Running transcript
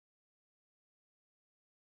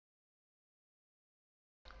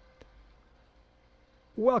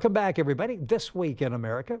Welcome back, everybody. This Week in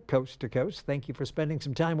America, Coast to Coast. Thank you for spending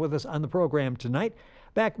some time with us on the program tonight.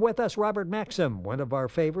 Back with us, Robert Maxxim, one of our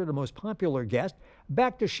favorite and most popular guests,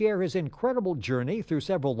 back to share his incredible journey through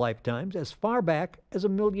several lifetimes as far back as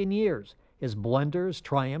 1,000,000 years. His blunders,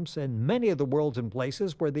 triumphs, and many of the worlds and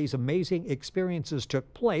places where these amazing experiences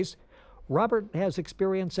took place. Robert has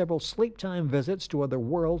experienced several sleep time visits to other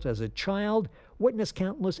worlds as a child, witnessed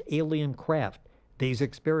countless alien craft. These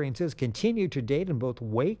experiences continue to date in both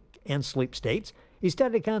wake and sleep states. He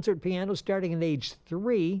studied concert piano starting at age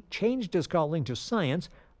 3, changed his calling to science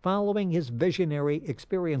following his visionary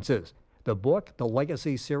experiences. The book, the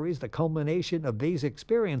Legacy series, the culmination of these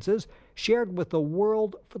experiences shared with the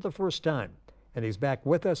world for the first time. And he's back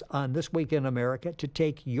with us on This Week in America to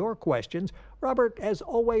take your questions. Robert, as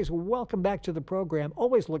always, welcome back to the program.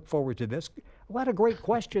 Always look forward to this. A lot of great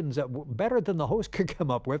questions, better than the host could come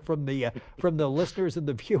up with from the listeners and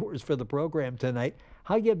the viewers for the program tonight.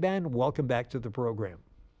 How you been? Welcome back to the program.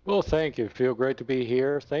 Well, thank you. Feel great to be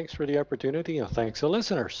here. Thanks for the opportunity, and thanks to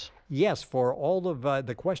listeners. Yes, for all of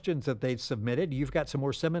the questions that they've submitted. You've got some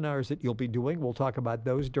more seminars that you'll be doing. We'll talk about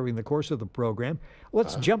those during the course of the program.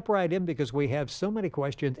 Let's jump right in because we have so many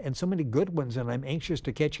questions and so many good ones, and I'm anxious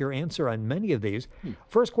to catch your answer on many of these.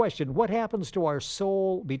 First question, what happens to our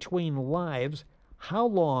soul between lives? How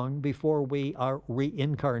long before we are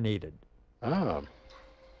reincarnated?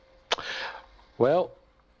 Well,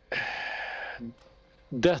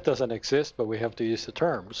 death doesn't exist, but we have to use the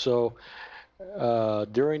term. So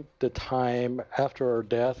during the time after our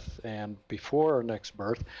death and before our next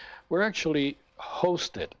birth, we're actually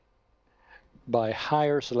hosted by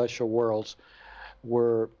higher celestial worlds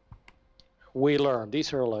where we learn.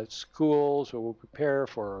 These are like schools where we prepare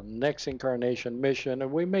for our next incarnation mission,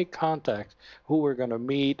 and we make contact, who we're going to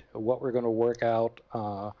meet, what we're going to work out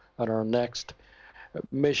on our next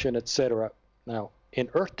mission, etc. Now, in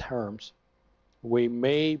Earth terms, we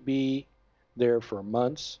may be there for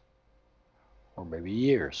months or maybe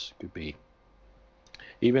years. It could be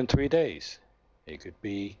even 3 days. It could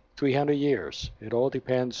be 300 years. It all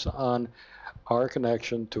depends on our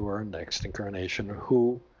connection to our next incarnation,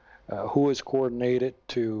 who is coordinated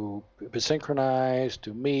to be synchronized,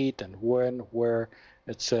 to meet, and when, where,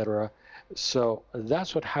 etc. So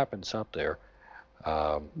that's what happens up there.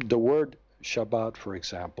 The word Shabbat, for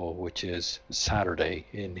example, which is Saturday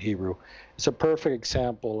in Hebrew, is a perfect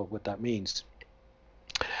example of what that means.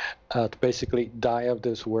 To basically die of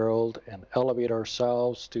this world and elevate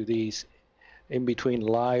ourselves to these in-between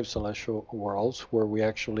live celestial worlds where we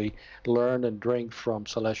actually learn and drink from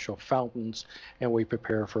celestial fountains and we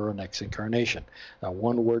prepare for our next incarnation. Now,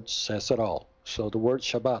 one word says it all. So the word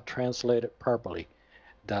Shabbat, translated properly,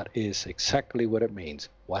 that is exactly what it means.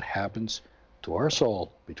 What happens to our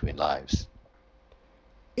soul between lives?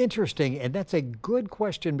 Interesting, and that's a good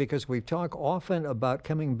question because we talk often about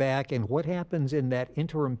coming back and what happens in that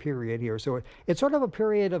interim period here. So it's sort of a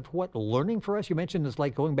period of what, learning for us? You mentioned it's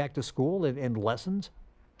like going back to school and lessons?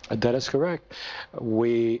 That is correct.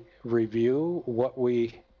 We review what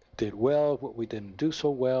we did well, what we didn't do so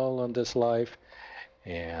well in this life,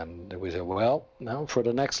 and we say, well, now for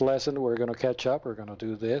the next lesson, we're going to catch up, we're going to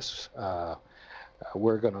do this,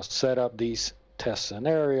 we're going to set up these test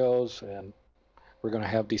scenarios, and we're going to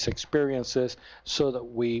have these experiences so that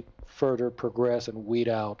we further progress and weed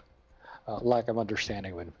out lack of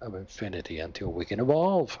understanding of infinity until we can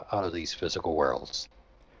evolve out of these physical worlds.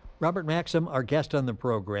 Robert Maxxim, our guest on the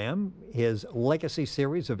program, his Legacy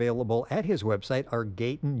series available at his website,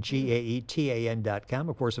 Gaetan, GAETAN.com,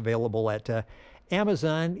 of course available at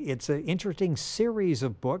Amazon. It's an interesting series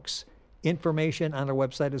of books, information on our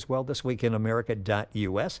website as well,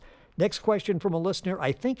 thisweekinamerica.us. Next question from a listener.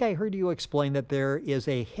 I think I heard you explain that there is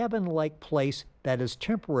a heaven-like place that is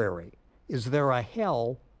temporary. Is there a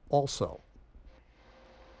hell also?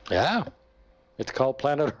 Yeah. It's called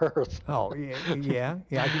planet Earth. Oh, yeah.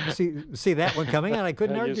 I can see that one coming, and I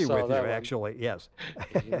couldn't argue with you, actually. Yes.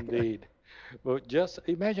 Indeed. Well, just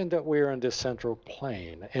imagine that we're in this central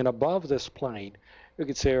plane, and above this plane, you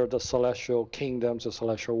could say are the celestial kingdoms, the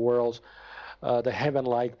celestial worlds, the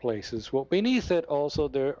heaven-like places. Well, beneath it also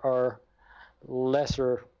there are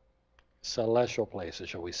lesser celestial places,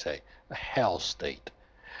 shall we say, a hell state.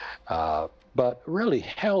 But really,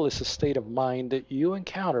 hell is a state of mind that you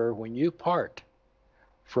encounter when you part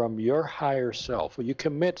from your higher self. When you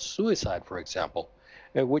commit suicide, for example,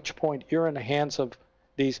 at which point you're in the hands of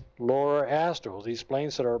these lower astrals, these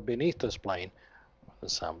planes that are beneath this plane.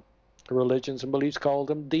 Some religions and beliefs call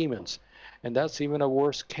them demons, and that's even a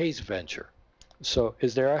worst case venture. So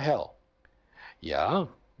is there a hell? Yeah,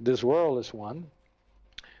 this world is one.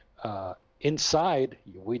 inside,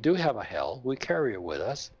 we do have a hell. We carry it with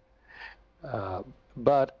us.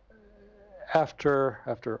 But after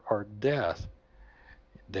our death,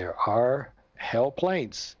 there are hell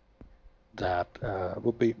planes that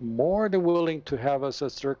will be more than willing to have us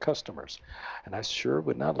as their customers. And I sure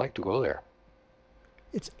would not like to go there.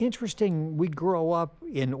 It's interesting. We grow up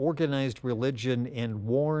in organized religion and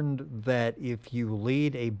warned that if you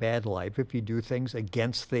lead a bad life, if you do things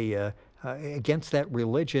against that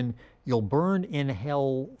religion, you'll burn in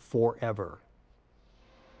hell forever.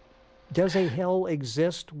 Does a hell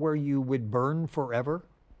exist where you would burn forever?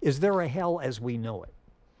 Is there a hell as we know it?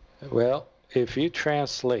 Well, if you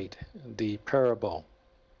translate the parable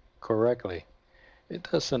correctly, it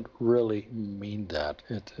doesn't really mean that.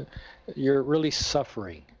 You're really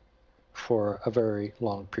suffering for a very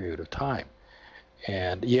long period of time.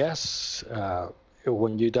 And yes,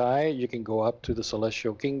 when you die, you can go up to the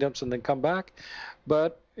celestial kingdoms and then come back.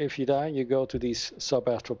 But if you die and you go to these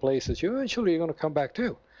sub-astral places, you eventually are going to come back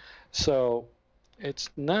too. So it's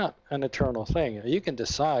not an eternal thing. You can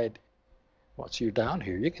decide, once you're down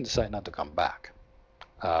here, you can decide not to come back.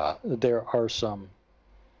 There are some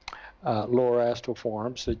lower astral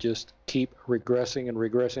forms that just keep regressing and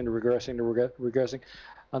regressing and regressing and regressing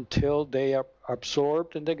until they are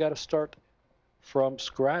absorbed, and they got to start from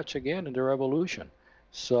scratch again in their evolution.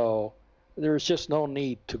 So there's just no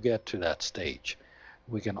need to get to that stage.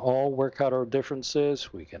 We can all work out our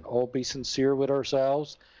differences. We can all be sincere with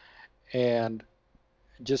ourselves and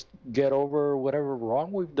just get over whatever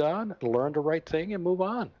wrong we've done, learn the right thing, and move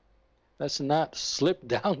on. Let's not slip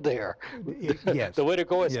down there. Yes. The way to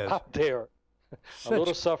go is Yes. up there. A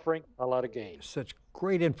little suffering, a lot of gain. Such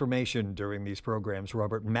great information during these programs,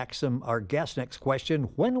 Robert Maxxim. Our guest, next question: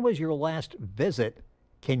 when was your last visit?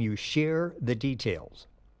 Can you share the details?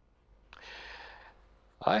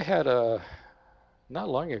 I had not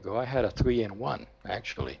long ago, I had a 3-in-1,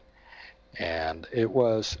 actually. And it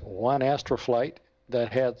was one astral flight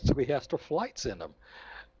that had 3 astral flights in them.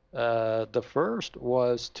 The first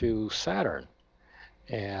was to Saturn,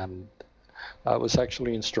 and I was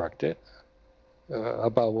actually instructed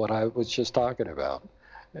about what I was just talking about,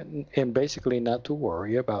 and basically not to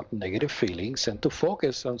worry about negative feelings and to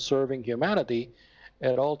focus on serving humanity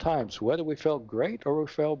at all times, whether we felt great or we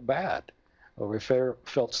felt bad or we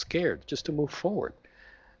felt scared, just to move forward.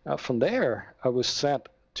 From there, I was sent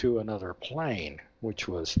to another plane, which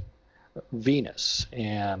was Venus,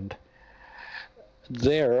 and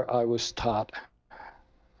there I was taught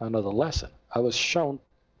another lesson. I was shown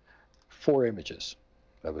 4 images.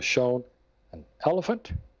 I was shown an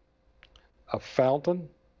elephant, a fountain,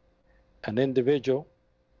 an individual,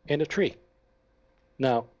 and a tree.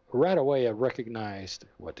 Now, right away I recognized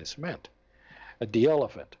what this meant. The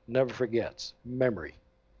elephant never forgets, memory.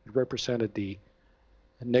 It represented the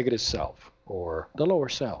negative self or the lower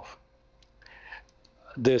self.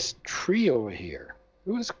 This tree over here,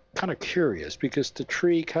 it was kind of curious because the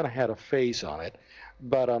tree kind of had a face on it,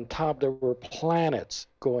 but on top there were planets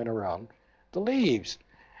going around the leaves.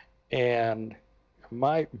 And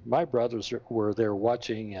my brothers were there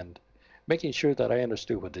watching and making sure that I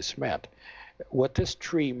understood what this meant. What this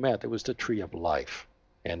tree meant, it was the tree of life.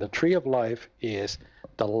 And the tree of life is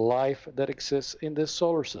the life that exists in this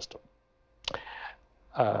solar system.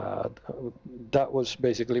 That was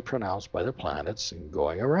basically pronounced by the planets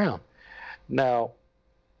going around. Now,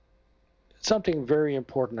 something very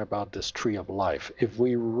important about this tree of life. If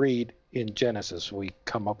we read in Genesis, we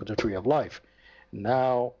come up with the tree of life.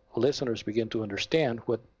 Now, listeners begin to understand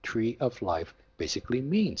what tree of life basically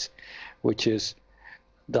means, which is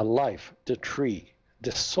the life, the tree,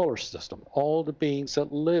 the solar system, all the beings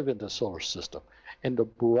that live in the solar system, and the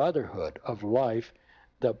brotherhood of life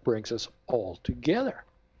that brings us all together.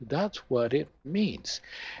 That's what it means.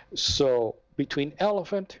 So between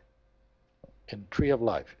elephant and tree of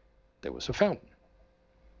life, there was a fountain,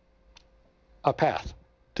 a path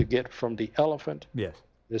to get from the elephant, Yes.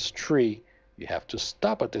 this tree. You have to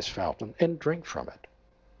stop at this fountain and drink from it.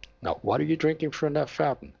 Now, what are you drinking from that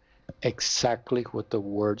fountain? Exactly what the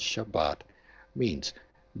word Shabbat means.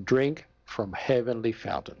 Drink from heavenly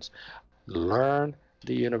fountains. Learn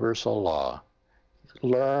the universal law.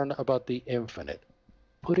 Learn about the infinite.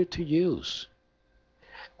 Put it to use.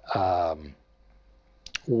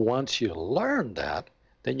 Once you learn that,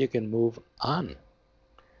 then you can move on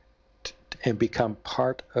and become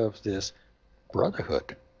part of this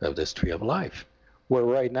brotherhood of this tree of life, where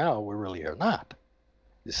right now we really are not.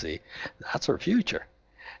 You see, that's our future.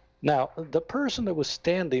 Now, the person that was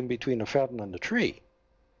standing between the fountain and the tree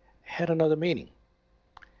had another meaning.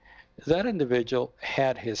 That individual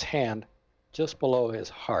had his hand just below his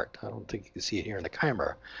heart. I don't think you can see it here in the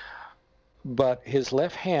camera. but his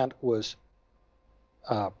left hand was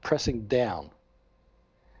pressing down.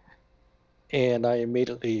 And I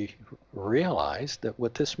immediately realized that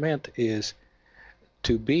what this meant is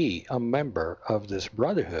to be a member of this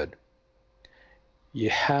brotherhood, you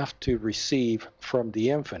have to receive from the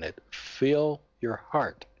infinite, fill your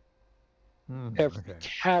heart, every Okay.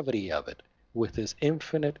 cavity of it, with his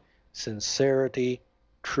infinite sincerity,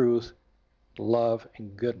 truth, love,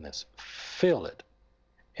 and goodness. Fill it,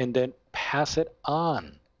 and then pass it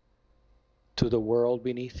on to the world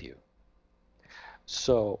beneath you.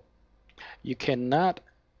 So you cannot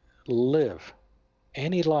live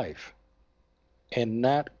any life and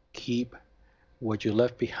not keep what you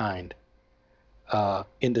left behind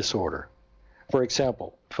in disorder. For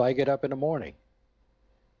example, if I get up in the morning,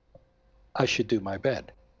 I should do my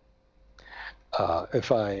bed.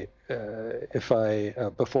 If I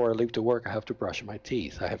before I leave to work, I have to brush my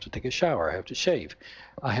teeth. I have to take a shower. I have to shave.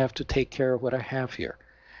 I have to take care of what I have here.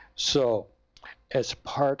 So, as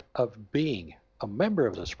part of being a member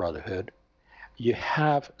of this brotherhood, you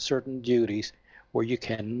have certain duties where you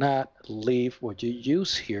cannot leave what you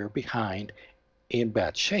use here behind in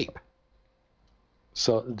bad shape.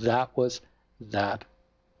 So that was that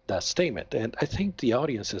that statement. And I think the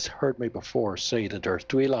audience has heard me before say that there are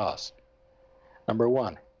three laws. Number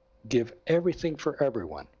one, give everything for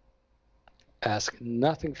everyone, ask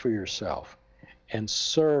nothing for yourself, and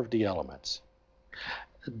serve the elements.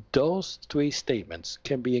 Those three statements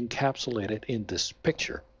can be encapsulated in this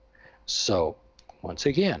picture. So, once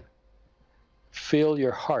again, fill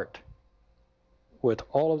your heart with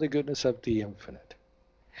all of the goodness of the infinite.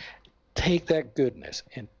 Take that goodness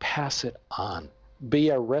and pass it on. Be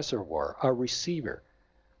a reservoir, a receiver.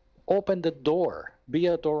 Open the door. Be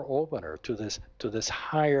a door opener to this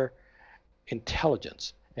higher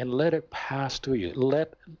intelligence, and let it pass to you.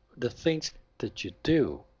 Let the things that you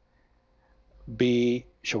do be,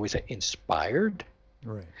 shall we say, inspired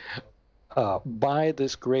Right. by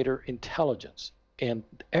this greater intelligence. And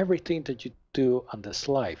everything that you do on this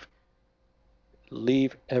life,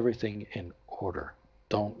 leave everything in order.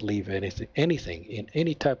 Don't leave anything in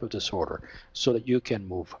any type of disorder, so that you can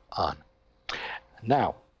move on.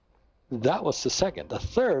 Now, that was the second. The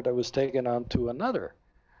third, I was taken on to another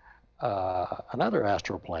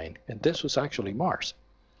astral plane, and this was actually Mars.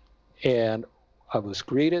 And I was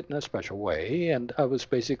greeted in a special way, and I was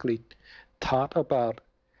basically taught about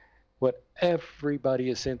what everybody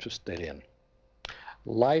is interested in: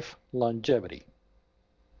 life longevity,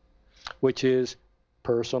 which is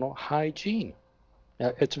personal hygiene.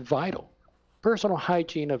 It's vital. Personal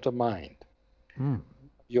hygiene of the mind. Mm.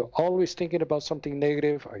 You're always thinking about something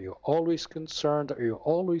negative? Are you always concerned? Are you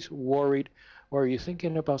always worried? Or are you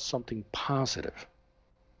thinking about something positive?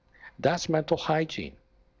 That's mental hygiene.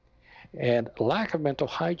 And lack of mental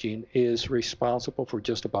hygiene is responsible for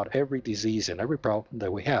just about every disease and every problem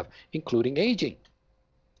that we have, including aging.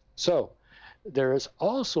 So there is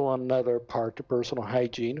also another part to personal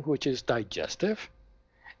hygiene, which is digestive,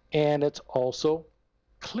 and it's also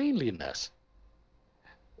cleanliness.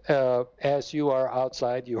 As you are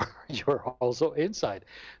outside, you're also inside.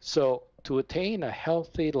 So to attain a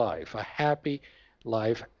healthy life, a happy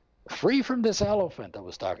life, free from this elephant I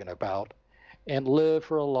was talking about, and live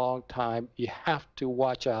for a long time, you have to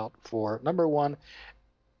watch out for, number one,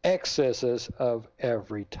 excesses of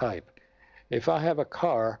every type. If I have a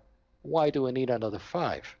car, why do I need another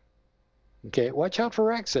five? Okay, watch out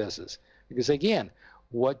for excesses, because again,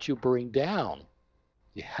 what you bring down,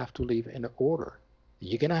 you have to leave in order.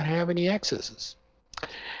 You cannot have any excesses.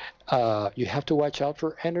 You have to watch out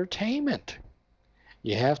for entertainment.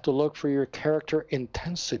 You have to look for your character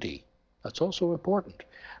intensity. That's also important.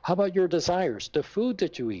 How about your desires? The food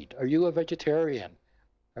that you eat. Are you a vegetarian?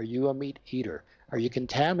 Are you a meat eater? Are you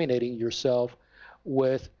contaminating yourself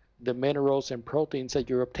with the minerals and proteins that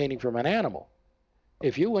you're obtaining from an animal?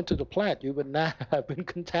 If you went to the plant, you would not have been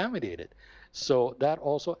contaminated. So that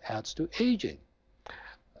also adds to aging.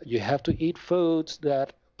 You have to eat foods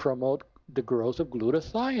that promote the growth of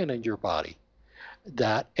glutathione in your body.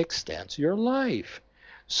 That extends your life.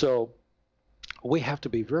 So we have to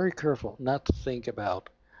be very careful not to think about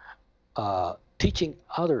teaching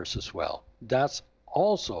others as well. That's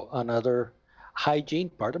also another hygiene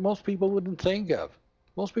part that most people wouldn't think of.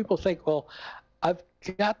 Most people think, well, I've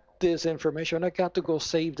got this information, I got to go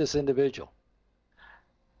save this individual.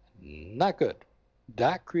 Not good.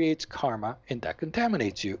 That creates karma, and that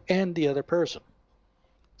contaminates you and the other person.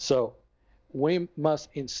 So we must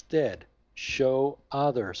instead show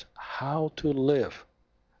others how to live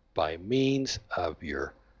by means of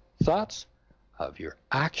your thoughts, of your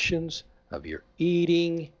actions, of your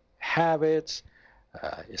eating habits,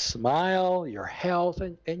 Your smile, your health,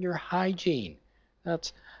 and your hygiene.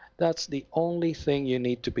 That's that's the only thing you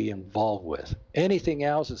need to be involved with. Anything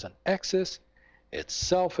else is an excess, it's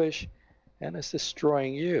selfish, and it's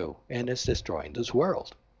destroying you, and it's destroying this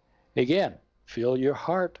world. Again, fill your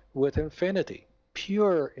heart with infinity,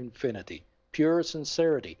 pure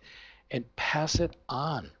sincerity, and pass it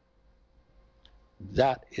on.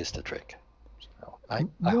 That is the trick. So I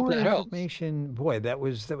hope More that helps. information. Boy, that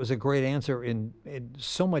was a great answer, and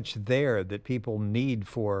so much there that people need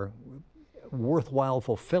for worthwhile,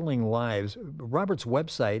 fulfilling lives. Robert's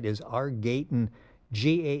website is rgaetan,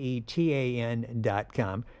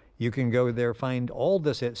 gaetan.com. You can go there, find all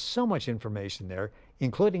this. So much information there,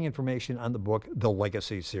 including information on the book, The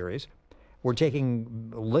Legacy Series. We're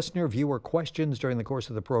taking listener viewer questions during the course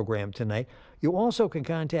of the program tonight. You also can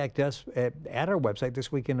contact us at our website,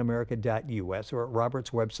 thisweekinamerica.us, or at Robert's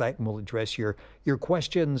website, and we'll address your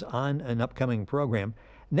questions on an upcoming program.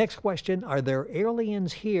 Next question: are there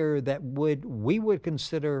aliens here that we would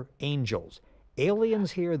consider angels?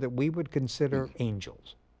 Aliens here that we would consider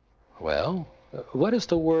angels? Well, what does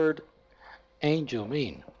the word angel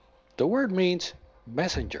mean? The word means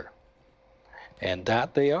messenger. And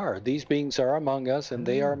that they are. These beings are among us and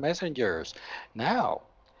they are messengers. Now,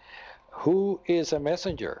 who is a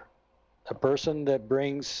messenger? A person that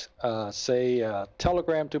brings, say, a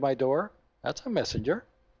telegram to my door, that's a messenger.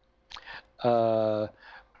 Uh,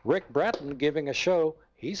 Rick Bratton giving a show,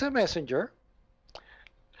 he's a messenger. And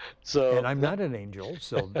So, I'm not an angel,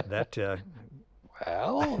 so that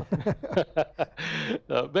well,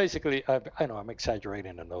 basically, I know I'm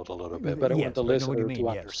exaggerating the note a little bit, but I want yes, the but I know what you listener mean. to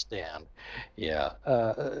Yes, understand. Yeah,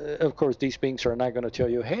 of course, these beings are not going to tell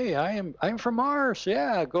you, "Hey, I'm from Mars.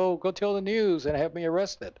 Yeah, go tell the news and have me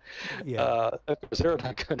arrested." yeah. Of course, they're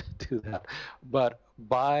not going to do that. But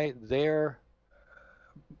by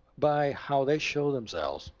how they show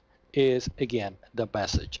themselves is again the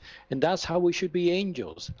message, and that's how we should be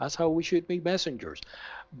angels. That's how we should be messengers,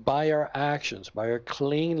 by our actions, by our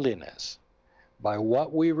cleanliness, by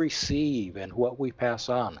what we receive and what we pass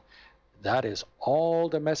on. That is all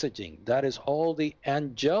the messaging. That is all the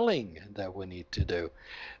angeling that we need to do.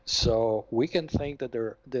 So we can think that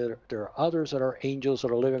there are others that are angels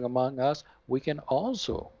that are living among us. We can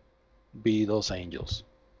also be those angels.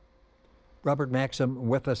 Robert Maxxim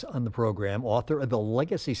with us on the program, author of the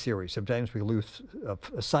Legacy Series. Sometimes we lose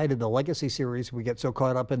sight of the Legacy Series. We get so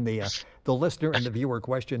caught up in the listener and the viewer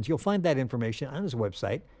questions. You'll find that information on his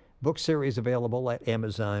website. Book series available at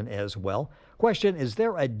Amazon as well. Question: is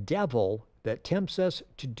there a devil that tempts us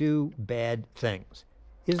to do bad things?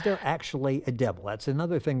 Is there actually a devil? That's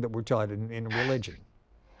another thing that we're taught in religion.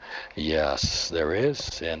 Yes, there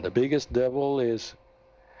is. And the biggest devil is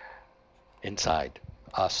inside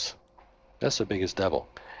us. That's the biggest devil.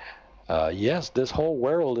 Yes, this whole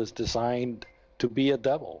world is designed to be a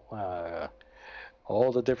devil.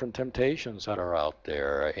 All the different temptations that are out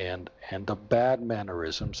there, and the bad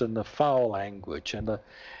mannerisms, and the foul language, and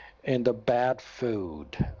the bad food,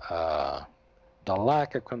 the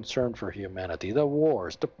lack of concern for humanity, the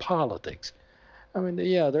wars, the politics. I mean,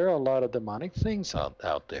 yeah, there are a lot of demonic things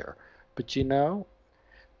out there. But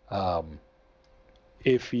um,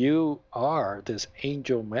 if you are this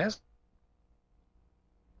angel messenger,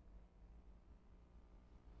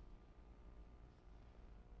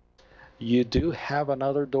 you do have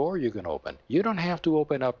another door you can open. You don't have to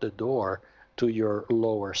open up the door to your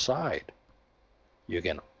lower side. You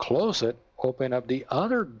can close it, open up the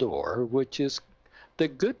other door, which is the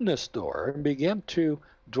goodness door, and begin to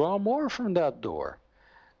draw more from that door.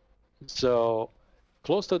 So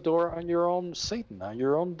close the door on your own Satan, on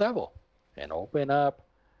your own devil, and open up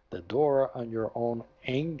the door on your own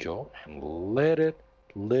angel and let it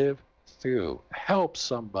live through. Help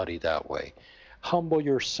somebody that way. Humble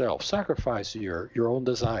yourself, sacrifice your own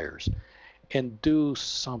desires, and do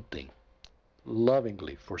something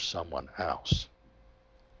lovingly for someone else.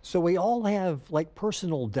 So we all have like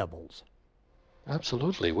personal devils.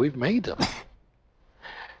 Absolutely, we've made them.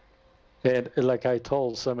 And like I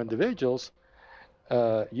told some individuals,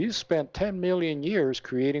 you spent 10 million years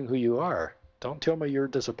creating who you are. Don't tell me you're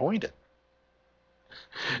disappointed.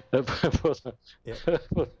 for, Yeah.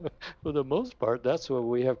 for the most part, that's what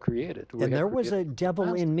we have created. We And have there was a created devil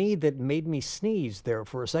master. in me that made me sneeze there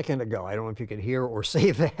for a second ago. I don't know if you could hear or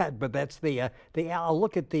see that, but that's the. I'll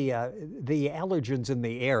look at the allergens in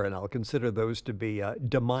the air, and I'll consider those to be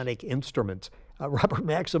demonic instruments. Robert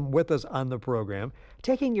Maxim with us on the program,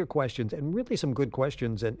 taking your questions, and really some good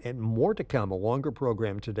questions, and more to come. A longer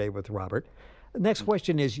program today with Robert. The next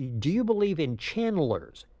question is: do you believe in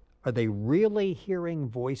channelers? Are they really hearing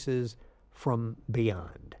voices from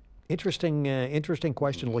beyond? Interesting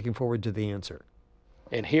question. Looking forward to the answer.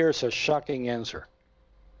 And here's a shocking answer.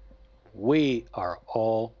 We are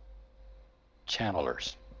all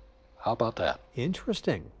channelers. How about that?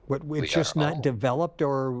 Interesting. It's We just are not all. developed,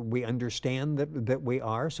 or we understand that we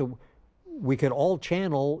are. So we could all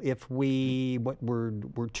channel if we're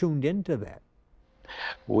tuned into that.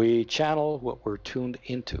 We channel what we're tuned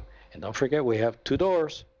into. And don't forget, we have two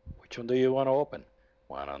doors. Which one do you want to open?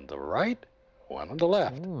 One on the right, one on the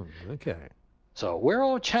left. Okay. So we're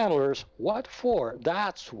all channelers. What for?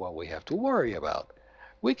 That's what we have to worry about.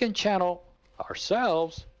 We can channel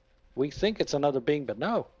ourselves. We think it's another being, but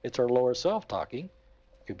no, it's our lower self talking.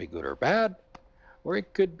 It could be good or bad, or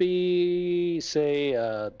it could be, say,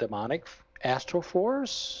 a demonic astral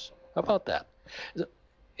force. How about that?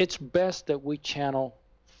 It's best that we channel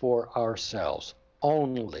for ourselves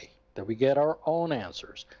only, that we get our own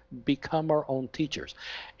answers, become our own teachers,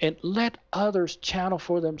 and let others channel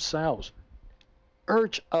for themselves.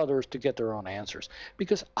 Urge others to get their own answers,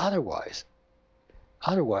 because otherwise,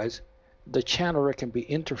 the channeler can be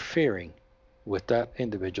interfering with that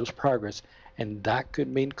individual's progress, and that could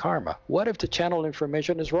mean karma. What if the channel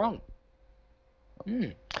information is wrong?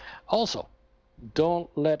 Also, don't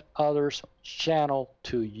let others channel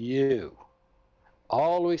to you.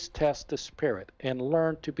 Always test the spirit and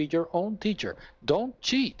learn to be your own teacher. Don't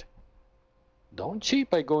cheat. Don't cheat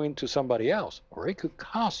by going to somebody else, or it could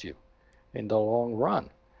cost you in the long run.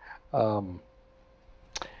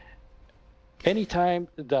 Anytime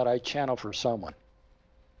that I channel for someone,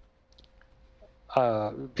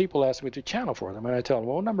 people ask me to channel for them, and I tell them,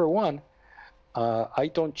 well, number one, I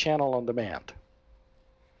don't channel on demand.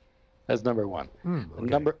 That's number one.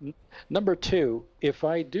 Okay. Number two, if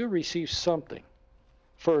I do receive something,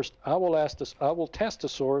 first I will test the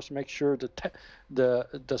source, make sure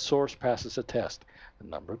the source passes the test.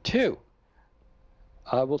 And number two,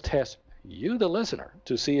 I will test you, the listener,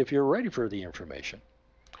 to see if you're ready for the information.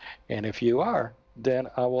 And if you are, then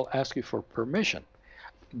I will ask you for permission,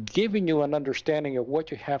 giving you an understanding of what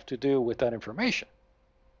you have to do with that information.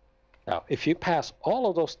 Now, if you pass all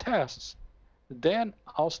of those tests, then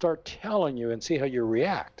I'll start telling you and see how you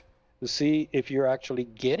react, to see if you're actually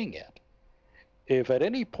getting it. If at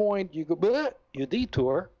any point you go, bleh, you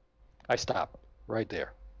detour, I stop right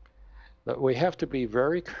there. But we have to be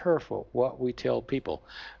very careful what we tell people.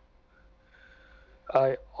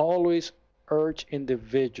 I always urge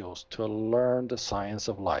individuals to learn the science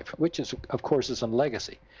of life, which is, of course, is a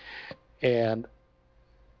legacy, and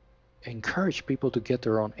encourage people to get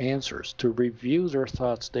their own answers, to review their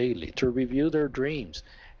thoughts daily, to review their dreams,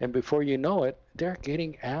 and before you know it, they're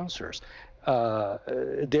getting answers.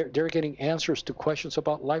 They're getting answers to questions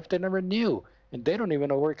about life they never knew, and they don't even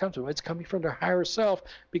know where it comes from. It's coming from their higher self,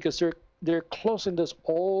 because they're closing this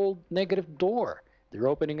old negative door. They're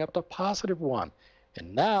opening up the positive one,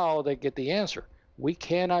 and now they get the answer. We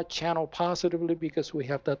cannot channel positively because we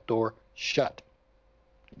have that door shut.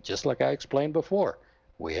 Just like I explained before,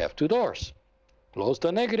 we have two doors. Close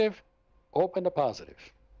the negative, open the positive.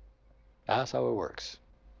 That's how it works.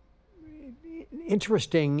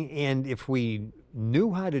 Interesting. And if we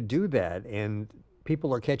knew how to do that, and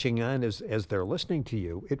people are catching on as they're listening to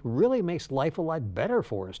you, it really makes life a lot better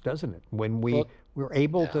for us, doesn't it? When we're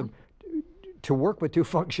able to work with two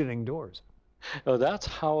functioning doors. So that's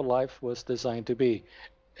how life was designed to be.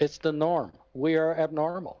 It's the norm. We are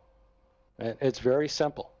abnormal. And it's very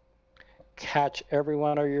simple. Catch every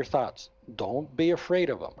one of your thoughts. Don't be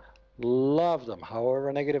afraid of them. Love them,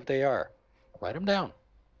 however negative they are. Write them down.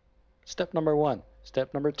 Step number one.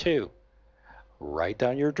 Step number two, write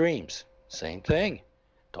down your dreams. Same thing.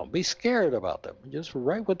 Don't be scared about them. Just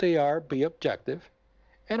write what they are, be objective.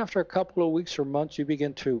 And after a couple of weeks or months, you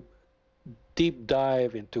begin to deep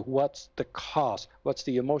dive into what's the cause, what's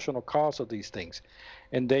the emotional cause of these things.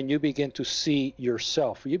 And then you begin to see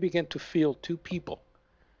yourself. You begin to feel two people.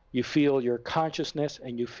 You feel your consciousness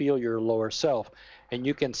and you feel your lower self. And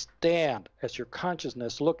you can stand as your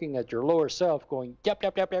consciousness looking at your lower self going, yep,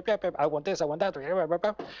 yep, yep, yep, yep, yep, I want this, I want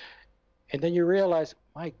that. And then you realize,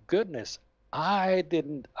 my goodness, I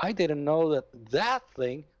didn't know that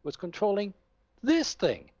thing was controlling this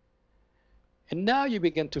thing. And now you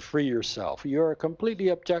begin to free yourself. You're completely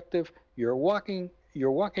objective. You're walking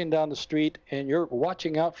down the street and you're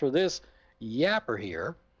watching out for this yapper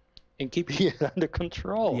here and keeping it under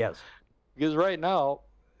control. Yes. Because right now,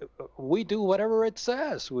 we do whatever it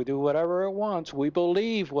says. We do whatever it wants. We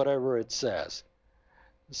believe whatever it says.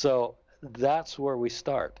 So that's where we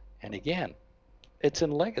start. And again, it's in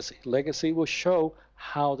legacy. Legacy will show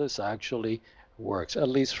how this actually works, at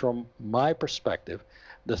least from my perspective.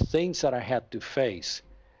 The things that I had to face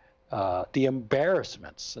the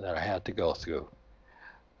embarrassments that I had to go through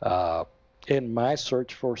uh, in my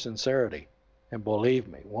search for sincerity. And believe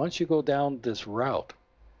me, once you go down this route,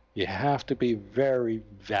 you have to be very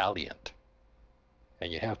valiant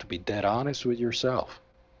and you have to be dead honest with yourself.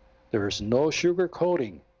 There is no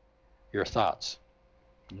sugarcoating your thoughts,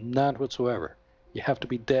 none whatsoever. You have to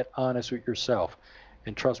be dead honest with yourself.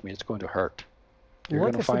 And trust me, it's going to hurt. You're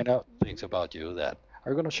going to find out things about you that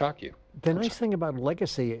are going to shock you. The nice thing about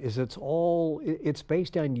legacy is it's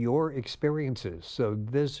based on your experiences. So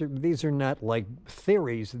these are not like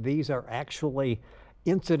theories. These are actually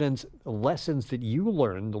incidents, lessons that you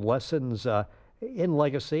learned, lessons in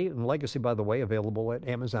Legacy. And Legacy, by the way, available at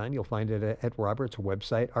Amazon. You'll find it at Robert's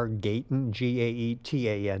website, Argaetan,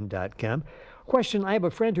 GAETAN.com. Question: I have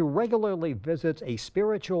a friend who regularly visits a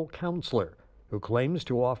spiritual counselor who claims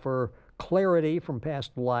to offer clarity from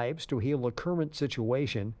past lives to heal a current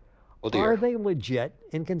situation. Oh dear. Are they legit,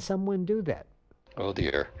 and can someone do that? Oh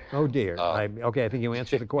dear. Oh dear. Okay, I think you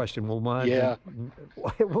answered the question. We'll move on. Yeah.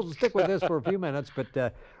 We'll stick with this for a few minutes,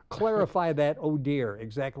 but clarify that. Oh dear.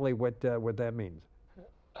 Exactly what that means.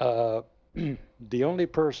 The only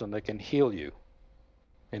person that can heal you,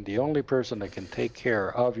 and the only person that can take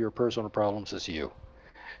care of your personal problems is you.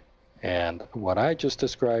 And what I just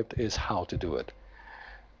described is how to do it.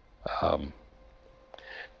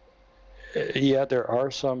 Yeah, there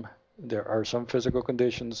are some physical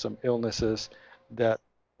conditions, some illnesses that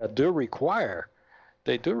do require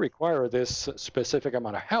this specific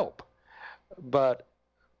amount of help. But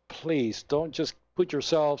please don't just put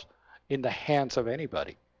yourselves in the hands of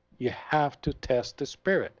anybody. You have to test the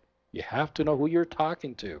spirit. You have to know who you're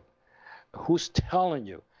talking to, who's telling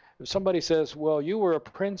you. If somebody says, well, you were a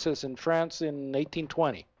princess in France in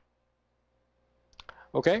 1820.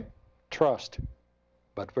 Okay, trust,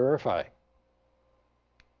 but verify.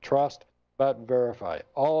 Trust, but verify.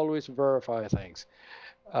 Always verify things.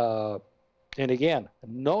 And again,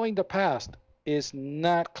 knowing the past is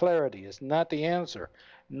not clarity, it's not the answer.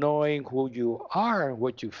 Knowing who you are and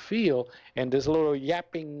what you feel, and this little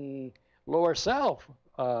yapping lower self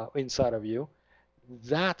inside of you,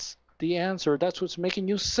 that's the answer. That's what's making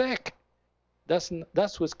you sick. That's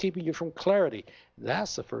what's keeping you from clarity.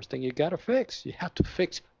 That's the first thing you got to fix. You have to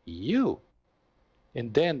fix you.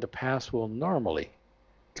 And then the past will normally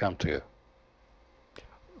come to you.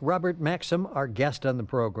 Robert Maxxim, our guest on the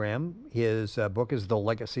program. His book is the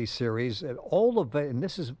Legacy series. All of it, and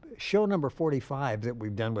this is show number 45 that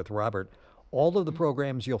we've done with Robert. All of the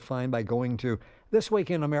programs you'll find by going to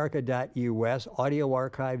thisweekinamerica.us, audio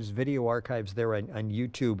archives, video archives there on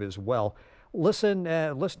YouTube as well.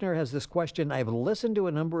 Listener has this question. I've listened to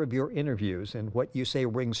a number of your interviews, and what you say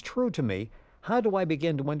rings true to me. How do I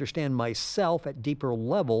begin to understand myself at deeper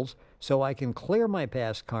levels so I can clear my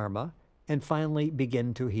past karma and finally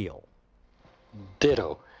begin to heal?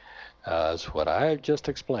 Ditto. Is what I just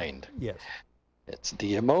explained. Yes. It's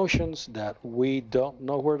the emotions that we don't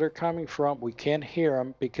know where they're coming from. We can't hear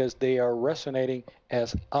them because they are resonating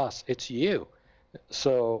as us. It's you.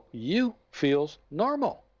 So you feels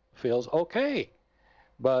normal, feels okay.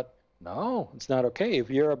 But no, it's not okay. If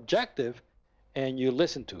you're objective and you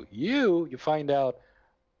listen to you find out,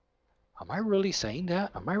 am I really saying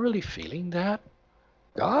that? Am I really feeling that?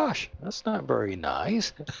 Gosh, that's not very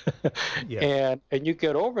nice. Yeah. And you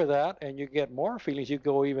get over that and you get more feelings. You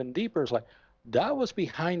go even deeper. It's like, that was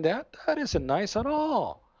behind that. That isn't nice at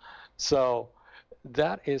all. So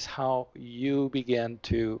that is how you begin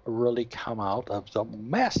to really come out of the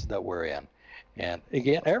mess that we're in. And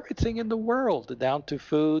again, everything in the world, down to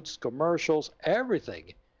foods, commercials,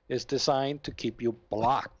 everything is designed to keep you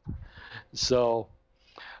blocked. So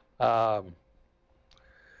I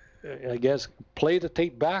guess play the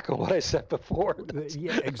tape back on what I said before.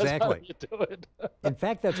 Yeah, exactly. That's how you do it. In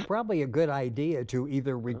fact, that's probably a good idea to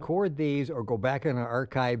either record these or go back in our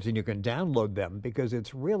archives and you can download them, because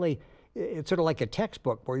it's sort of like a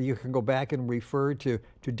textbook where you can go back and refer to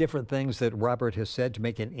different things that Robert has said to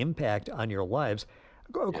make an impact on your lives.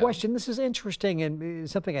 A question, this is interesting and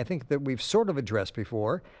something I think that we've sort of addressed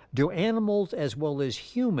before. Do animals as well as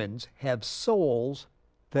humans have souls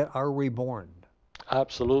that are reborn?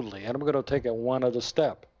 Absolutely. And I'm going to take it one other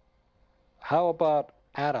step. How about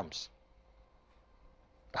atoms?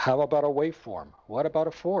 How about a waveform? What about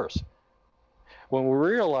a force? When we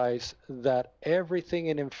realize that everything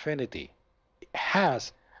in infinity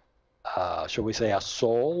has, shall we say, a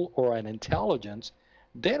soul or an intelligence,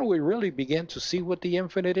 then we really begin to see what the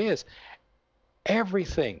infinite is.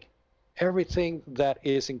 Everything that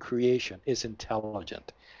is in creation is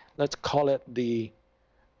intelligent. Let's call it the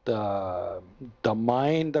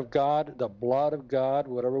mind of God, the blood of God,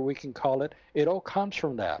 whatever we can call it. It all comes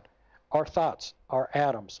from that. our thoughts, our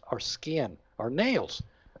atoms, our skin, our nails,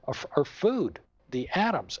 our food, the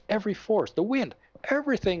atoms, every force, the wind,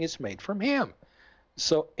 everything is made from him.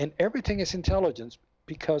 So, and everything is intelligence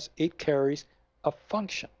because it carries a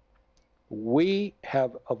function. We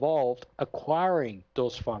have evolved acquiring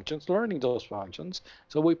those functions, learning those functions,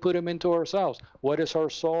 so we put them into ourselves. What is our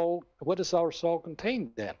soul? What does our soul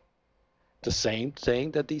contain then? The same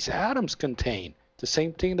thing that these atoms contain, the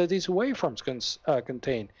same thing that these waveforms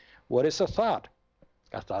contain. What is a thought?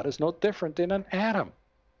 A thought is no different than an atom.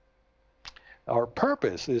 Our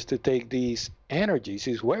purpose is to take these energies,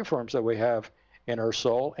 these waveforms that we have in our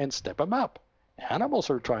soul, and step them up. Animals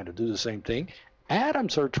are trying to do the same thing.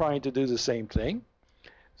 Atoms are trying to do the same thing.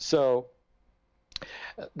 So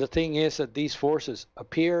the thing is that these forces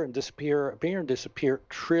appear and disappear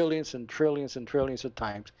trillions and trillions and trillions of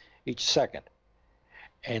times each second.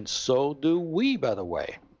 And so do we, by the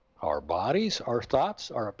way. Our bodies, our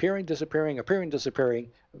thoughts are appearing, disappearing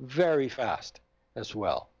very fast as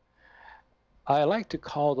well. I like to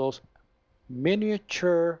call those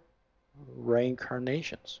miniature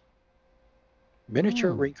reincarnations.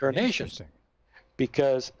 Miniature reincarnations.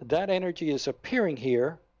 Because that energy is appearing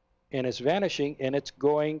here and it's vanishing and it's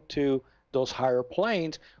going to those higher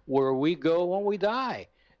planes where we go when we die.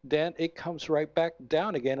 Then it comes right back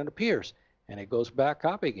down again and appears. And it goes back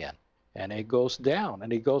up again. And it goes down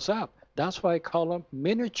and it goes up. That's why I call them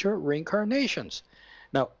miniature reincarnations.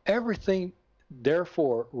 Now, everything,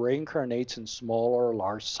 therefore, reincarnates in small or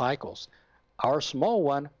large cycles. Our small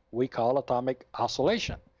one we call atomic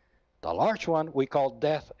oscillation. The large one we call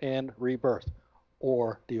death and rebirth,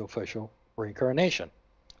 or the official reincarnation.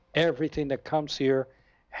 Everything that comes here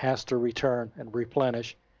has to return and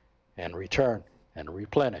replenish and return and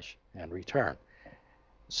replenish and return.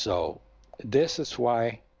 So this is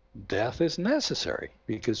why death is necessary,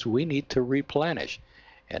 because we need to replenish.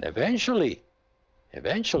 And eventually,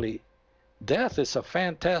 death is a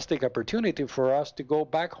fantastic opportunity for us to go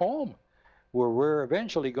back home where we're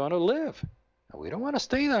eventually going to live. And we don't want to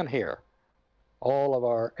stay down here. All of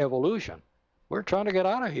our evolution, we're trying to get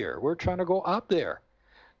out of here. We're trying to go up there.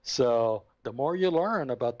 So the more you learn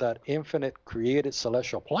about that infinite created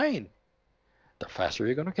celestial plane, the faster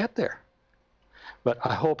you're going to get there. But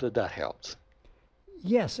I hope that that helps.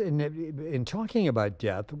 Yes, and in talking about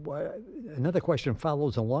death, another question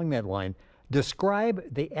follows along that line. Describe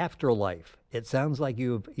the afterlife. It sounds like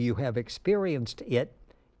you have experienced it.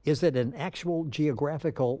 Is it an actual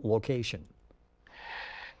geographical location?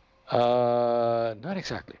 Not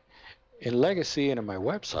exactly. In Legacy and on my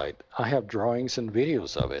website, I have drawings and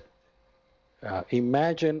videos of it.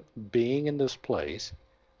 Imagine being in this place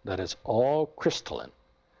that is all crystalline.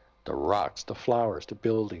 The rocks, the flowers, the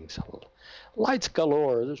buildings, lights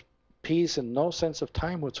galore. There's peace and no sense of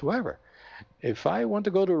time whatsoever. If I want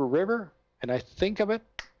to go to a river and I think of it,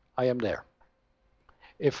 I am there.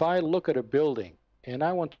 If I look at a building and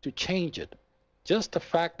I want to change it, just the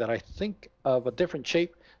fact that I think of a different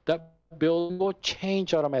shape, that building will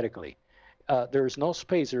change automatically. There is no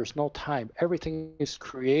space, there is no time. Everything is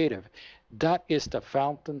creative. That is the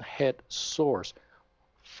fountainhead source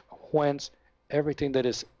whence everything that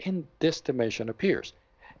is in this dimension appears.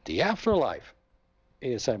 The afterlife,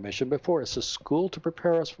 as I mentioned before, is a school to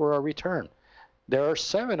prepare us for our return. There are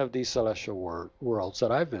 7 of these celestial worlds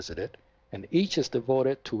that I visited, and each is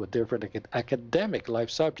devoted to a different academic life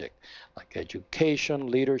subject, like education,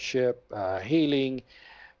 leadership, healing,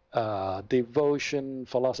 devotion,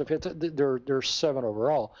 philosophy. There are 7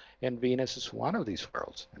 overall, and Venus is one of these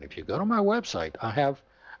worlds. And if you go to my website, I have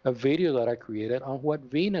a video that I created on what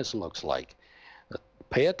Venus looks like.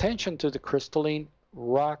 Pay attention to the crystalline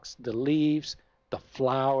rocks, the leaves, the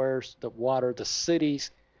flowers, the water, the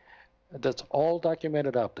cities. That's all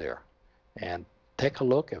documented up there. And take a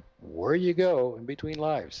look at where you go in between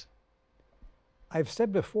lives. I've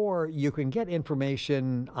said before, you can get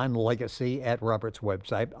information on Legacy at Robert's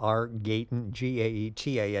website, rgaetan,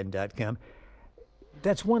 GAETAN.com.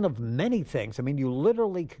 That's one of many things. I mean, you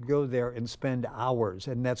literally could go there and spend hours,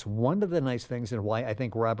 and that's one of the nice things and why I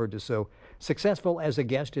think Robert is so successful as a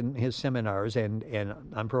guest in his seminars and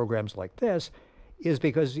on programs like this, is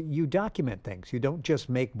because you document things. You don't just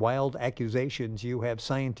make wild accusations. You have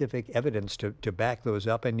scientific evidence to back those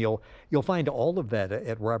up, and you'll find all of that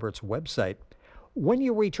at Robert's website. When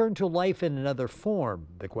you return to life in another form,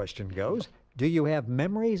 the question goes, do you have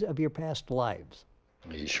memories of your past lives?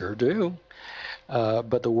 You sure do.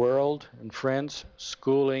 But the world and friends,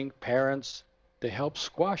 schooling, parents, they help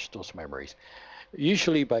squash those memories.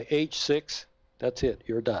 Usually by age 6, that's it,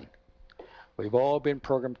 you're done. We've all been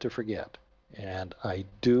programmed to forget. And I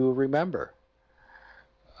do remember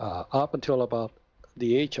up until about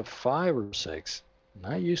the age of 5 or 6,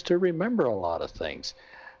 I used to remember a lot of things.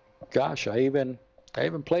 Gosh, I even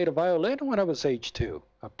played a violin when I was age 2.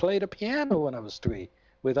 I played a piano when I was 3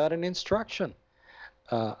 without an instruction.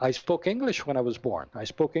 I spoke English when I was born. I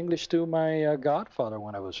spoke English to my godfather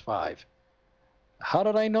when I was 5. How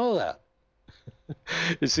did I know that?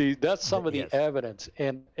 You see, that's some of the Yes. evidence,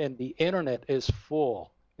 and the internet is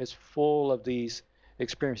full. It's full of these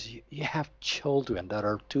experiences. You have children that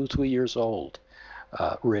are 2, 3 years old,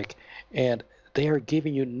 Rick, and they are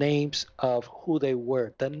giving you names of who they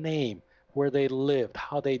were, the name, where they lived,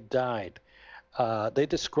 how they died. They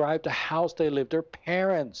describe the house they lived, their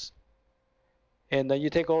parents, and then you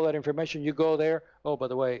take all that information, you go there. Oh, by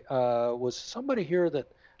the way, was somebody here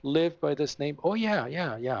that lived by this name? Oh, yeah,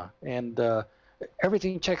 yeah, yeah. And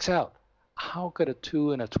everything checks out. How could a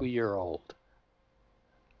 2 and a 3-year-old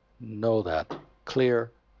know that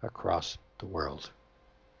clear across the world?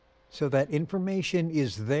 So that information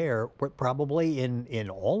is there, probably in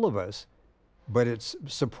all of us, but it's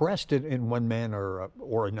suppressed in one manner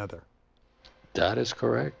or another. That is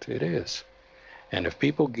correct. It is. And if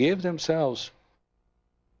people give themselves,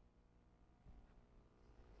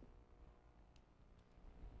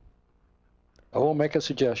 I will make a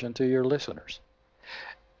suggestion to your listeners.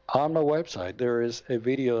 On my website, there is a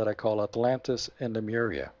video that I call Atlantis and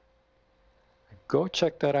Lemuria. Go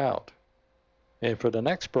check that out. And for the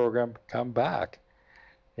next program, come back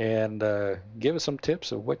and give us some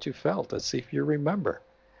tips of what you felt and see if you remember.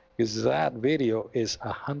 Because that video is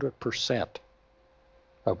 100%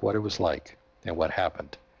 of what it was like and what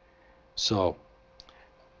happened. So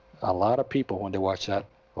a lot of people, when they watch that,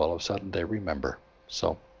 all of a sudden they remember.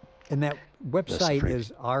 So And that that's the website freak.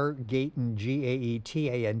 is rgaetan.com.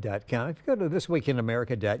 If you go to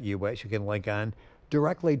thisweekinamerica.us, you can link on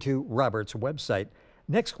directly to Robert's website.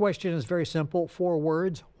 Next question is very simple. 4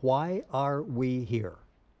 words. Why are we here?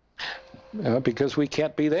 Because we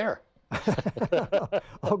can't be there.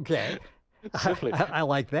 Okay. Simply. I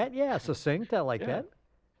like that. Yeah, succinct. I like Yeah. that.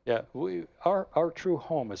 Yeah, our true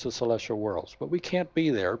home is the celestial worlds, but we can't be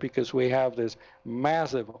there because we have this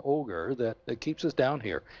massive ogre that keeps us down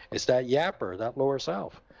here. It's that yapper, that lower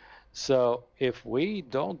self. So if we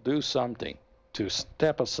don't do something to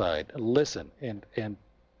step aside, listen, and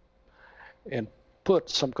put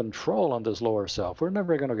some control on this lower self, we're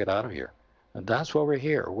never going to get out of here. And that's why we're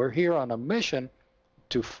here. We're here on a mission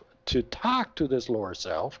to talk to this lower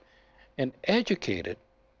self and educate it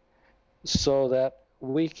so that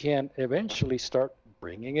we can eventually start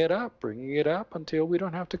bringing it up until we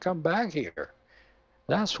don't have to come back here.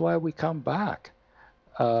 That's why we come back.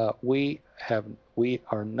 We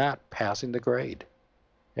are not passing the grade,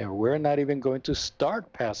 and we're not even going to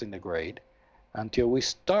start passing the grade until we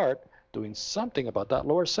start doing something about that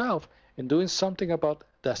lower self and doing something about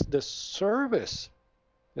the service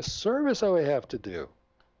that we have to do.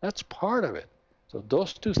 That's part of it. So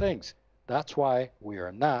those 2 things, that's why we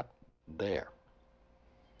are not there.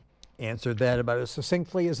 Answered that about as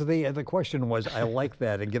succinctly as the question was. I like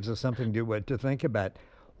that. It gives us something to think about.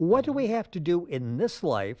 What do we have to do in this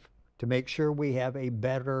life to make sure we have a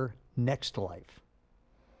better next life?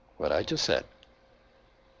 What I just said.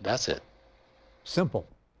 That's it. Simple.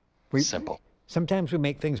 Simple. Sometimes we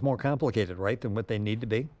make things more complicated, right, than what they need to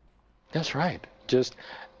be. That's right. Just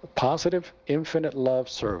positive, infinite love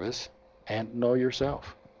service and know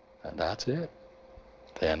yourself. And that's it.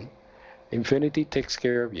 Then infinity takes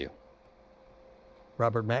care of you.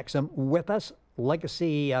 Robert Maxxim with us.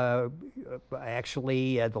 Legacy, the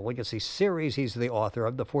Legacy series he's the author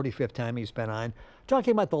of, the 45th time he's been on,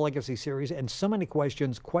 talking about the Legacy series and so many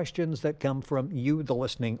questions that come from you, the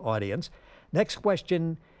listening audience. Next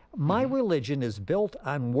question. My religion is built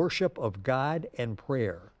on worship of God and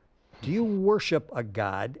prayer. Do you worship a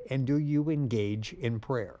God and do you engage in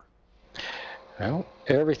prayer? Well,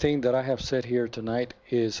 everything that I have said here tonight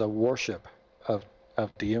is a worship of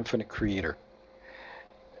the infinite creator.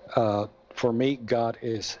 For me, God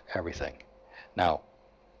is everything. Now,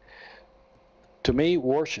 to me,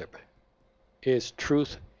 worship is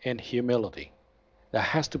truth and humility. That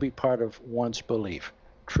has to be part of one's belief.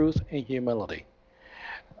 Truth and humility.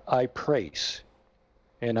 I praise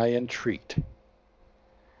and I entreat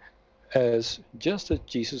as just as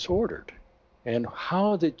Jesus ordered. And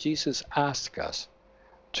how did Jesus ask us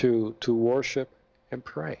to worship and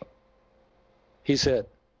pray? He said,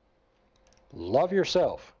 love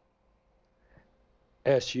yourself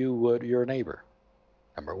as you would your neighbor.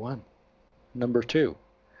 Number 1. Number 2,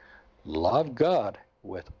 love God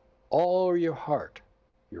with all your heart,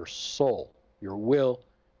 your soul, your will,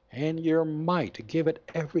 and your might. Give it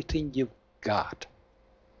everything you've got.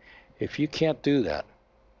 If you can't do that,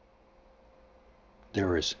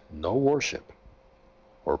 there is no worship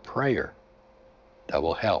or prayer that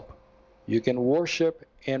will help. You can worship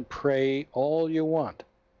and pray all you want,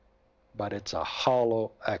 but it's a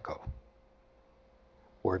hollow echo.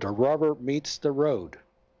 Where the rubber meets the road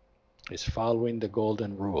is following the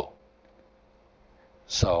golden rule.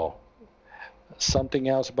 So, something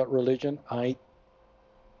else about religion, I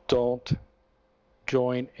don't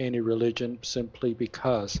join any religion simply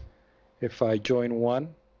because if I join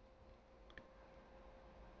one,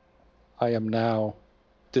 I am now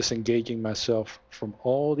disengaging myself from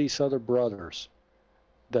all these other brothers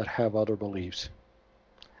that have other beliefs.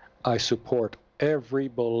 I support every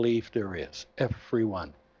belief there is,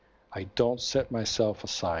 everyone. I don't set myself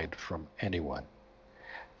aside from anyone.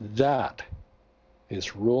 That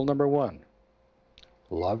is rule number one.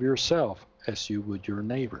 Love yourself as you would your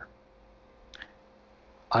neighbor.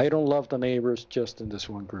 I don't love the neighbors just in this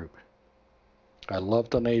one group. I love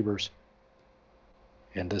the neighbors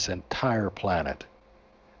in this entire planet,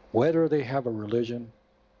 whether they have a religion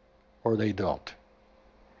or they don't.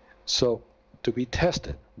 So, to be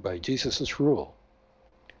tested by Jesus' rule,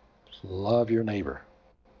 love your neighbor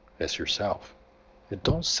as yourself. And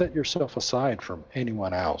don't set yourself aside from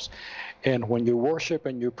anyone else. And when you worship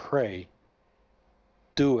and you pray,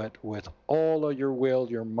 do it with all of your will,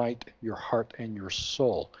 your might, your heart, and your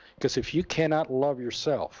soul. Because if you cannot love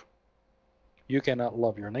yourself, you cannot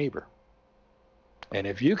love your neighbor. And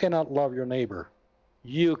if you cannot love your neighbor,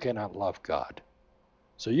 you cannot love God.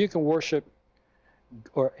 So you can worship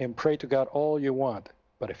and pray to God all you want,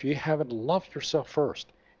 but if you haven't loved yourself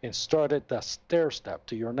first and started the stair step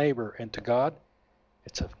to your neighbor and to God,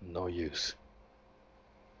 it's of no use.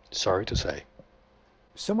 Sorry to say.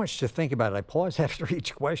 So much to think about. I pause after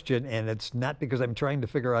each question, and it's not because I'm trying to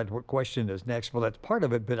figure out what question is next. Well, that's part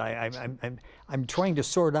of it, but I'm trying to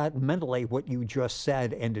sort out mentally what you just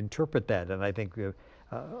said and interpret that. And I think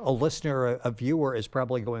a listener, a viewer, is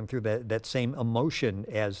probably going through that same emotion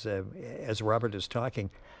as Robert is talking.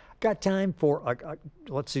 Got time for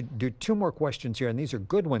let's see, do two more questions here, and these are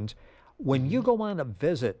good ones. When you go on a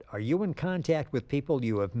visit, are you in contact with people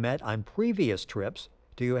you have met on previous trips?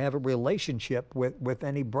 Do you have a relationship with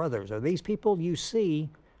any brothers? Are these people you see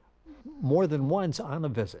more than once on a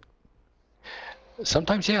visit?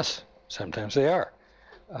 Sometimes yes, sometimes they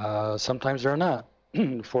are. Sometimes they're not.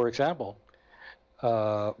 For example,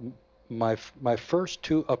 my first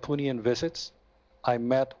two Apunian visits, I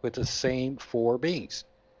met with the same four beings.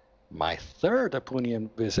 My third Apunian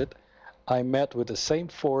visit, I met with the same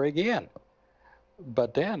four again.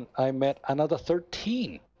 But then I met another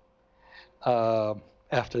 13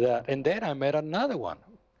 after that. And then I met another one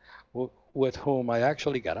with whom I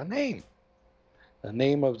actually got a name. The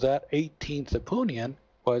name of that 18th Apunian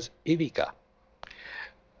was Ivica.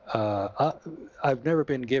 I've never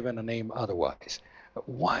been given a name otherwise.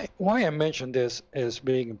 Why I mention this as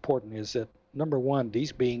being important is that, number one,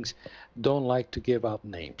 these beings don't like to give out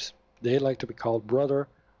names. They like to be called brother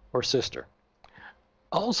or sister.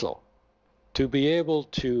 Also, to be able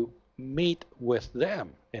to meet with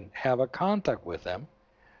them and have a contact with them,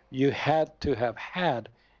 you had to have had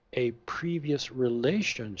a previous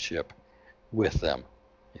relationship with them.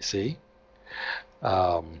 You see?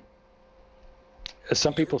 Some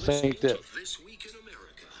people think that This Week in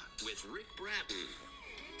America with Rick Bratton.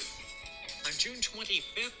 On June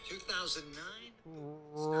 25th, 2009,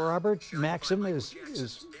 Robert Maxxim is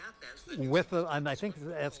with and I think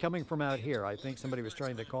that's coming from out here. I think somebody was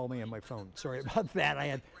trying to call me on my phone. Sorry about that. I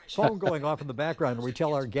had phone going off in the background, and we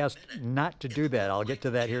tell our guests not to do that. I'll get to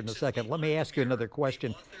that here in a second. Let me ask you another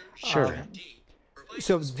question. Sure.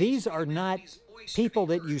 So these are not people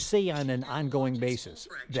that you see on an ongoing basis,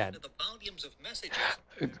 then?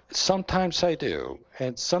 Sometimes I do,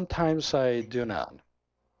 and sometimes I do not.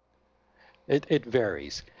 It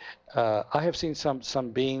varies. I have seen some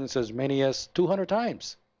beings as many as 200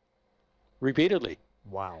 times, repeatedly.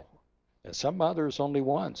 Wow. And some others only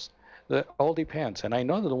once. That all depends. And I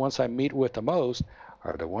know that the ones I meet with the most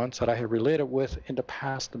are the ones that I have related with in the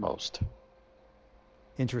past the most.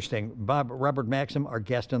 Interesting. Robert Maxxim, our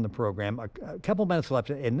guest on the program. A couple minutes left,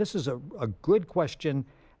 and this is a good question,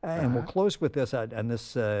 and we'll close with this on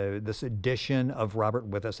this edition of Robert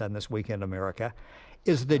with us on This Week in America.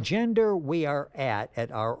 Is the gender we are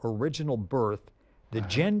at our original birth, the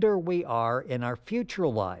gender we are in our future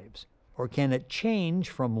lives, or can it change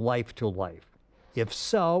from life to life? If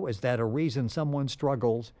so, is that a reason someone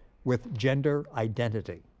struggles with gender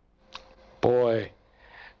identity? Boy,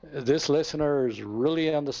 this listener is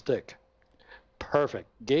really on the stick. Perfect.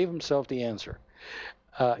 Gave himself the answer.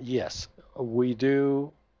 Yes, we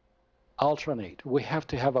do alternate. We have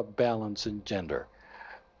to have a balance in gender.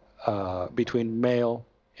 between male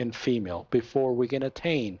and female before we can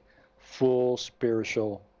attain full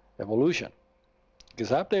spiritual evolution.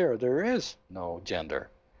 Because up there is no gender.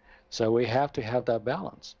 So we have to have that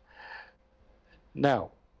balance.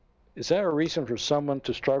 Now, is that a reason for someone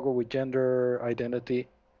to struggle with gender identity?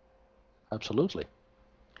 Absolutely.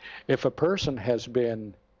 If a person has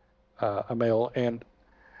been a male, and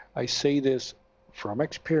I say this from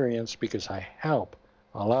experience because I help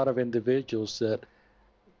a lot of individuals that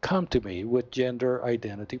come to me with gender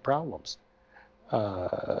identity problems.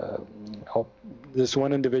 This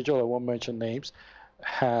one individual, I won't mention names,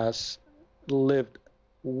 has lived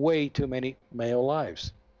way too many male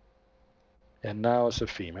lives, and now as a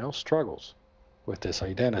female struggles with this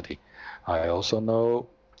identity. I also know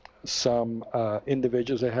some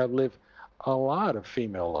individuals that have lived a lot of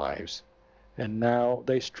female lives, and now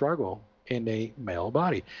they struggle in a male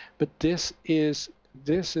body. But this is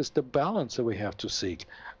the balance that we have to seek.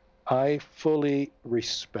 I fully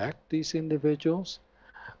respect these individuals.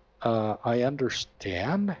 I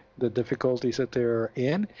understand the difficulties that they're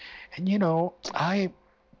in, and I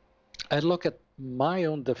look at my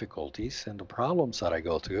own difficulties and the problems that I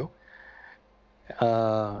go through,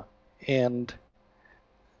 and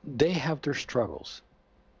they have their struggles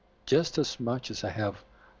just as much as I have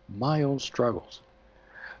my own struggles.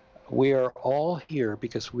 We are all here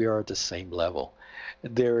because we are at the same level.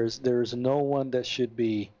 There's no one that should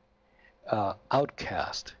be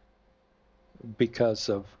outcast because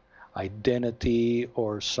of identity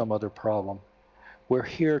or some other problem. We're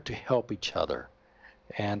here to help each other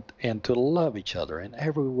and to love each other in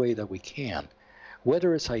every way that we can,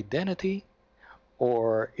 whether it's identity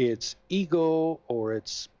or it's ego or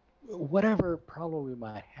it's whatever problem we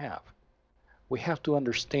might have. We have to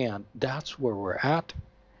understand that's where we're at,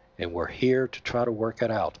 and we're here to try to work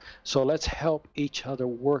it out. So let's help each other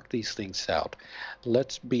work these things out.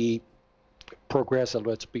 Let's be progressive,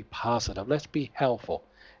 let's be positive, let's be helpful,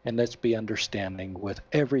 and let's be understanding with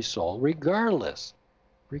every soul, regardless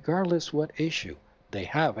what issue they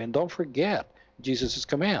have. And don't forget Jesus'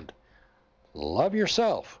 command: love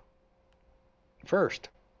yourself first,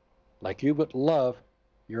 like you would love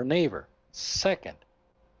your neighbor. Second,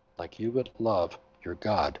 like you would love your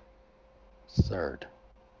God. Third,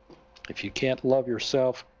 if you can't love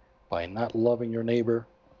yourself by not loving your neighbor,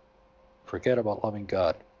 forget about loving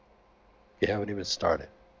God. You haven't even started.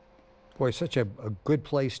 Boy, such a good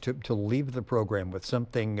place to leave the program with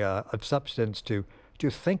something of substance to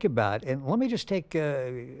think about. And let me just take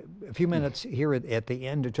a few minutes here at the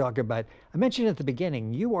end to talk about, I mentioned at the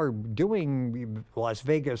beginning, you are doing Las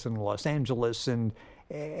Vegas and Los Angeles and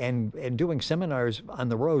doing seminars on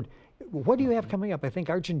the road. What do you have coming up? I think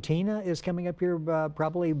Argentina is coming up here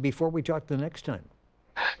probably before we talk the next time.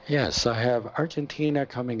 Yes, I have Argentina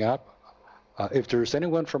coming up. If there's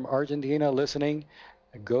anyone from Argentina listening,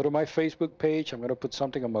 go to my Facebook page. I'm going to put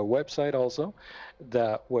something on my website also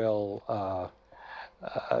that will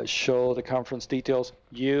show the conference details.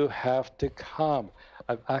 You have to come.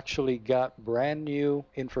 I've actually got brand new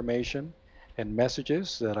information and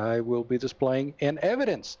messages that I will be displaying and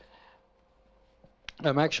evidence.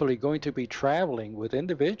 I'm actually going to be traveling with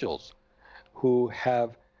individuals who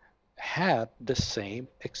have had the same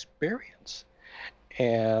experience.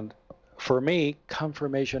 And for me,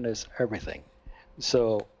 confirmation is everything.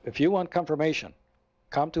 So if you want confirmation,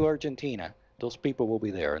 come to Argentina. Those people will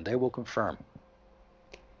be there and they will confirm.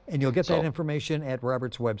 And you'll get that information at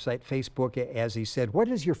Robert's website, Facebook, as he said. What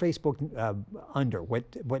is your Facebook under?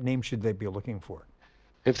 What name should they be looking for?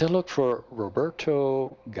 If they look for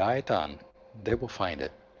Roberto Gaetan, they will find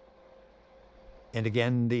it. And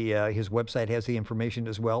again, his website has the information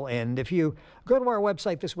as well. And if you go to our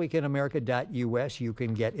website, thisweekinamerica.us, you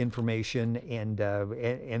can get information,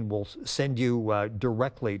 and we'll send you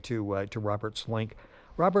directly to Robert's link.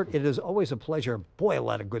 Robert, it is always a pleasure. Boy, a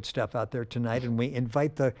lot of good stuff out there tonight, and we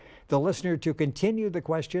invite the listener to continue the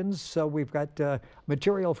questions. So we've got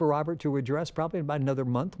material for Robert to address probably in about another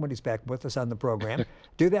month when he's back with us on the program.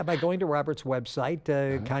 Do that by going to Robert's website,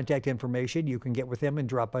 contact information. You can get with him and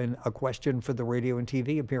drop in a question for the radio and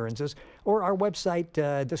TV appearances, or our website,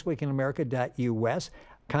 thisweekinamerica.us.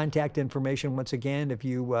 Contact information, once again, if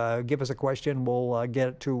you give us a question, we'll get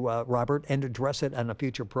it to Robert and address it on a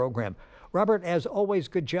future program. Robert, as always,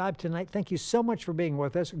 good job tonight. Thank you so much for being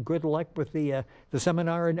with us. Good luck with the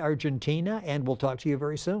seminar in Argentina, and we'll talk to you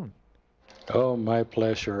very soon. Oh, my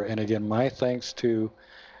pleasure. And again, my thanks to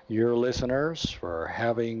your listeners for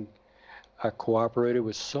having cooperated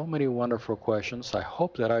with so many wonderful questions. I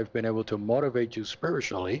hope that I've been able to motivate you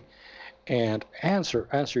spiritually and answer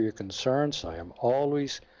your concerns. I am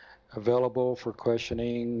always available for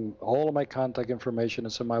questioning. All of my contact information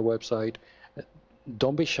is on my website.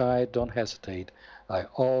 Don't be shy, don't hesitate. I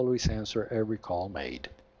always answer every call made.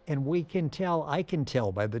 And I can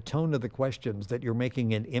tell by the tone of the questions that you're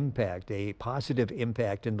making an impact, a positive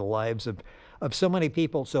impact in the lives of so many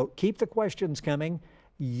people. So keep the questions coming.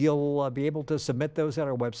 You'll be able to submit those at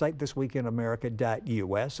our website,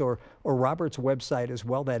 thisweekinamerica.us, or Robert's website as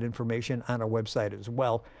well, that information on our website as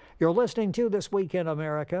well. You're listening to This Week in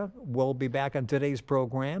America. We'll be back on today's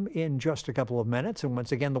program in just a couple of minutes. And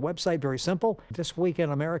once again, the website, very simple,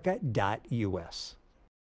 thisweekinamerica.us.